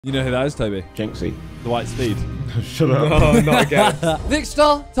You know who that is, Toby? Jinxie. The White Speed. Shut up. No, not again.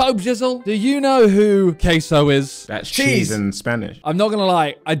 Victor, Tobe Jizzle, do you know who CaseOh is? That's cheese in Spanish. I'm not gonna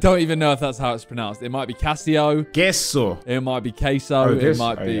lie, I don't even know if that's how it's pronounced. It might be CaseOh. CaseOh. It might be CaseOh. Oh, it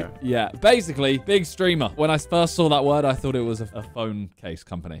might be, yeah. Basically, big streamer. When I first saw that word, I thought it was a phone case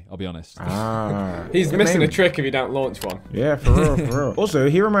company, I'll be honest. Ah. He's missing a trick if you don't launch one. Yeah, for real, for real. Also,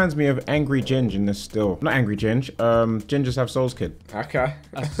 he reminds me of Angry Ginge in this still. Not Angry Ginge. Gingers Have Souls kid. Okay.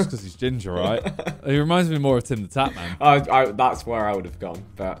 That's just because he's ginger, right? He reminds me more of Tim the Tap Man. That's where I would have gone,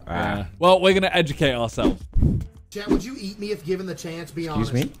 but... Yeah. Well, we're going to educate ourselves. Chat, would you eat me if given the chance? Be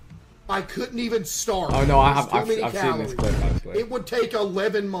honest. Excuse me? I couldn't even start. Oh no, I've too many seen this clip actually. It would take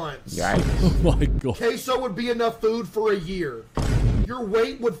 11 months. Yikes. Oh my god. CaseOh would be enough food for a year. Your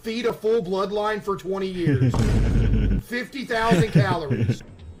weight would feed a full bloodline for 20 years. 50,000 calories.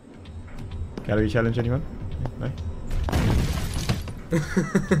 Calorie challenge, anyone? No?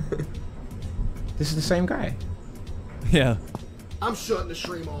 This is the same guy. Yeah. I'm shutting the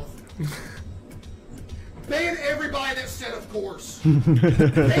stream off. Ban everybody that said of course.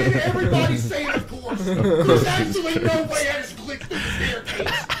 Ban everybody saying of course. There's actually no way I just clicked the staircase.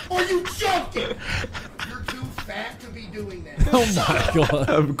 Are you joking? You're too fat to be doing that. Oh my god.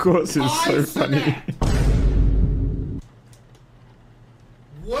 Of course, it's so funny.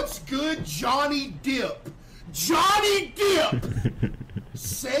 What's good, Johnny Dip? Johnny Dip!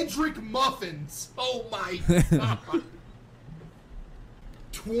 Cedric Muffins. Oh my god.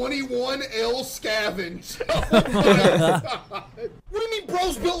 21L Scavenge. Oh my god. What do you mean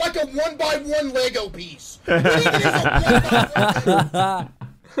bro's built like a 1x1 Lego piece? What do you mean it's a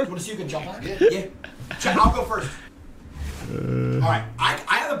 1x1? You want to see who can jump on it? Yeah. Check, I'll go first. Alright, I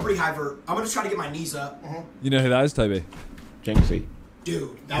have a Beehiver. I'm going to try to get my knees up. You know who that is, Toby? Jinxie.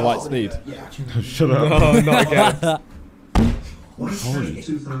 Dude, that The White Speed. Yeah. Shut up. No, not again.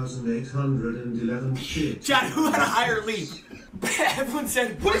 2,811 shit. Chad, who had a higher leap? Everyone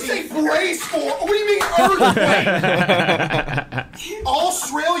said What do you say brace for? What do you mean earthquake?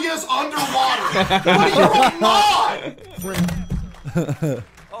 Australia's underwater. What do you want?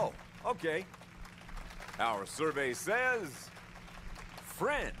 Oh, okay. Our survey says...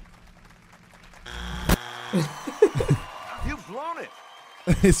 friend. You've blown it.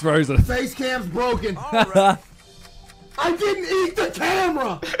 It's Rosa. Face cam's broken. All right. I didn't eat the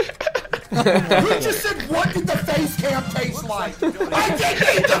camera. You just said, what did the face cam taste like? I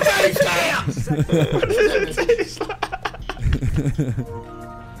didn't eat the face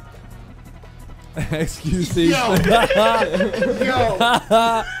cam. Excuse me.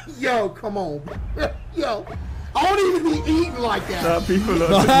 Yo, come on. Yo. I don't even be eating like that. People are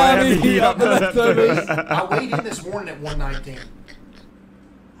just Miami Heat up the leftovers. I weighed in this morning at 119.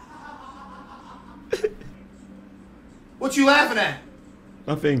 What you laughing at?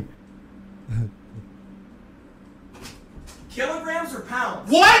 Nothing. Kilograms or pounds?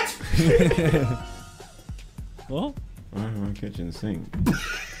 What? What? Why am I kitchen sink?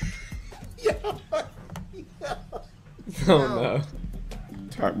 Oh no.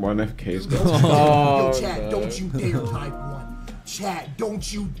 Type 1 FK's got. Oh, Yo, Chad, no. don't you dare type 1. Chad,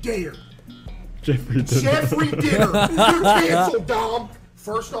 don't you dare. Jeffrey Dinner. Jeffrey Dinner. You're canceled, Dom.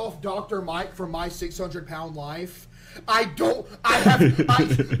 First off, Dr. Mike from My 600-Pound Life.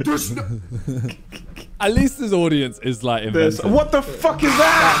 There's no... At least his audience is like inventive. What the fuck is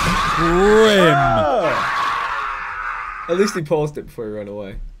that? Grim. At least he paused it before he ran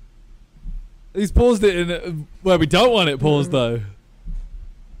away. He's paused it in where we don't want it paused though.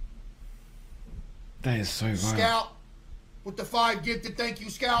 That is so violent. Scout, with the 5 gifted, thank you,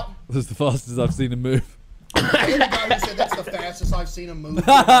 Scout. That's the fastest I've seen him move. Hey, the guy who said that's the fastest I've seen him move.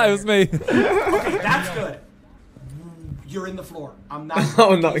 It was me. Okay, that's good. You're in the floor. I'm not.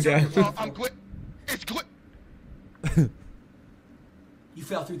 Oh, not again. I'm quick. It's quick. You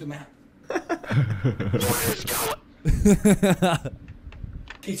fell through the map.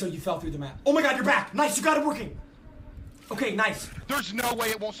 Okay, so you fell through the map. Oh my god, you're back. Nice, you got it working. Okay, nice. There's no way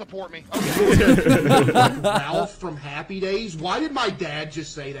it won't support me. Okay. Ralph from Happy Days? Why did my dad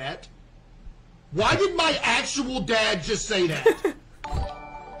just say that? Why did my actual dad just say that?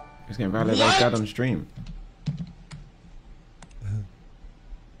 He's getting violated like that on stream.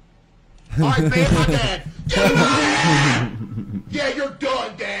 Alright, ban my dad. Get him out! Yeah, you're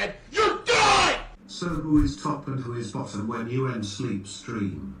done, Dad. You're done! So who is top and who is bottom when you end sleep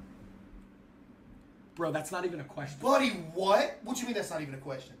stream? Bro, that's not even a question. Buddy, what? What you mean that's not even a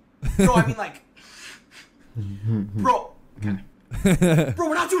question? No, I mean like... Bro. Bro,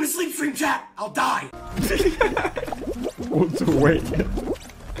 we're not doing a sleep stream, chat. I'll die. What's the wait?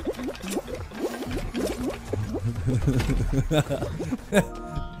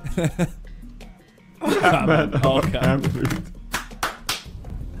 Batman Okay. Arkham Flute.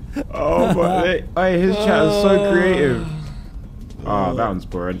 Oh my! Hey, his chat is so creative. Oh, that one's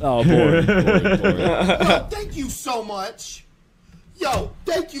boring. Oh, boring. Yo, thank you so much. Yo,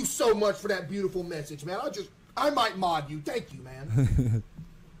 thank you so much for that beautiful message, man. I might mod you. Thank you, man.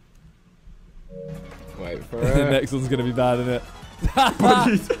 Wait for The it. next one's gonna be bad, isn't it?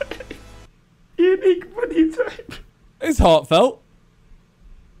 Funny type. Unique funny type. It's heartfelt.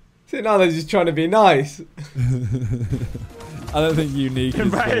 See, now they're just trying to be nice. I don't think unique is the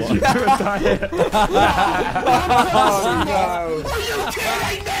Invited you one. to a diet. Oh no. Are you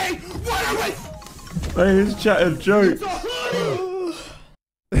kidding me? What are we? Hey, his chat is jokes. It's a hoodie!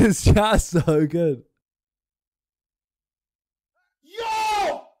 This chat's so good.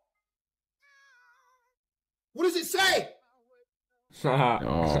 Yo! What does it say?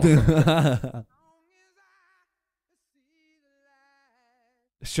 Oh.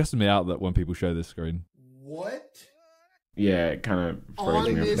 It stresses me out that when people show this screen. What Yeah, it kind of throws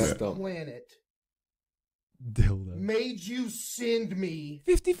on me off a this bit. planet Dildo. made you send me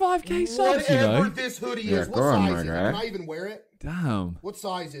 55k subs, you whatever know. this hoodie Yeah, is? What go on, size my is it? guy. Can I even wear it? Damn. What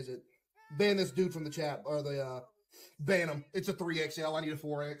size is it? Ban this dude from the chat or the ban him. It's a 3XL. I need a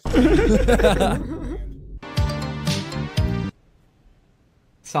 4X.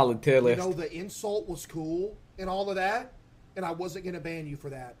 Solid tier You list. know, the insult was cool and all of that, and I wasn't gonna ban you for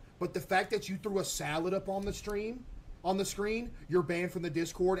that. But the fact that you threw a salad up on the screen, you're banned from the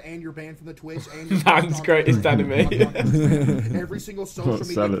Discord and you're banned from the Twitch and you're Man's greatest enemy. Every single social What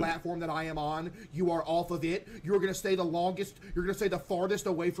media salad? platform that I am on, you are off of it. You're gonna stay the longest. You're gonna stay the farthest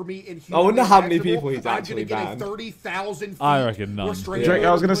away from me in human. I wonder how many imaginable. people he's actually I'm gonna banned. get a 30,000 feet. I reckon none. restraining Drake,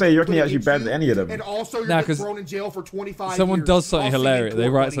 I was gonna order say, you reckon he put actually against banned you, any of them? And also, you're Nah, gonna 'cause thrown in jail for 25 Someone years. does something I'll see you in hilarious. They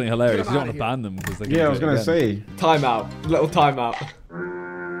court, write buddy. something Get hilarious. him You don't outta want to here. ban them because they can Yeah, I do was it gonna again. say. Timeout. Little timeout.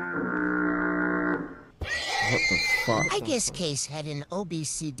 What the fuck? I guess Case had an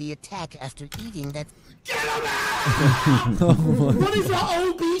OBCD attack after eating that. Get him out! What is an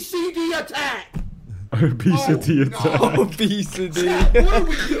OBCD attack? Obesity Oh, attack. no. Obesity. Chat, what are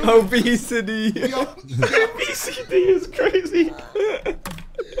we doing? Obesity. Yo, Obesity is crazy.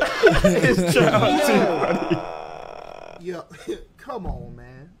 His chat was too funny. yo, come on,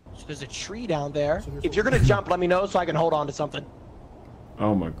 man. There's a tree down there. If you're gonna jump, let me know so I can hold on to something.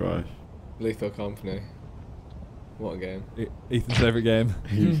 Oh my gosh. Lethal Company. What a game. Ethan's favorite game.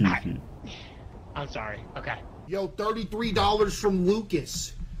 I'm sorry. Okay. Yo, $33 from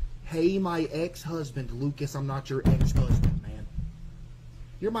Lucas. Hey, my ex-husband, Lucas. I'm not your ex-husband, man.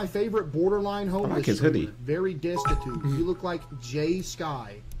 You're my favorite borderline homeless. I like his streamer. hoodie. Very destitute. You look like Jay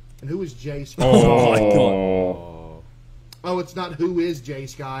Sky. And who is Jay Sky? Oh my god. Oh, it's not who is Jay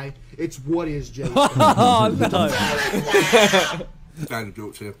Sky. It's what is Jay Sky. Oh no. Standard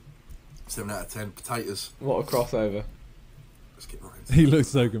jokes here. 7 out of 10. Potatoes. What a crossover. Let's get right into He looks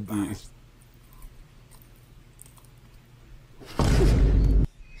so confused.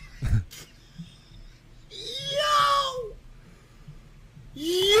 Yo!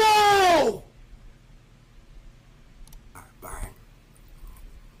 Yo! bang.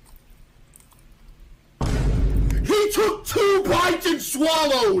 He took 2 bites and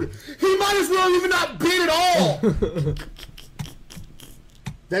swallowed. He might as well even not bit at all.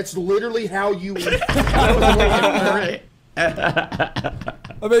 That's literally how you eat. I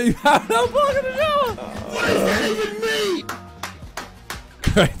bet you have no bug in the shower. What does that even mean?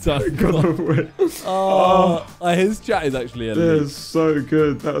 Great time. His chat is actually That elite. is so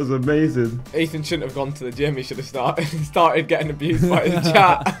good. That was amazing. Ethan shouldn't have gone to the gym. He should have started getting abused by the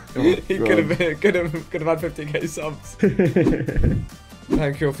chat. He could have had 50k subs.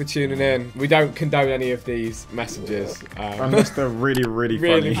 Thank you all for tuning in. We don't condone any of these messages. Unless they're really, really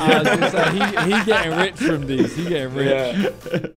Really funny. I was gonna say, he getting rich from these. He getting rich. Yeah.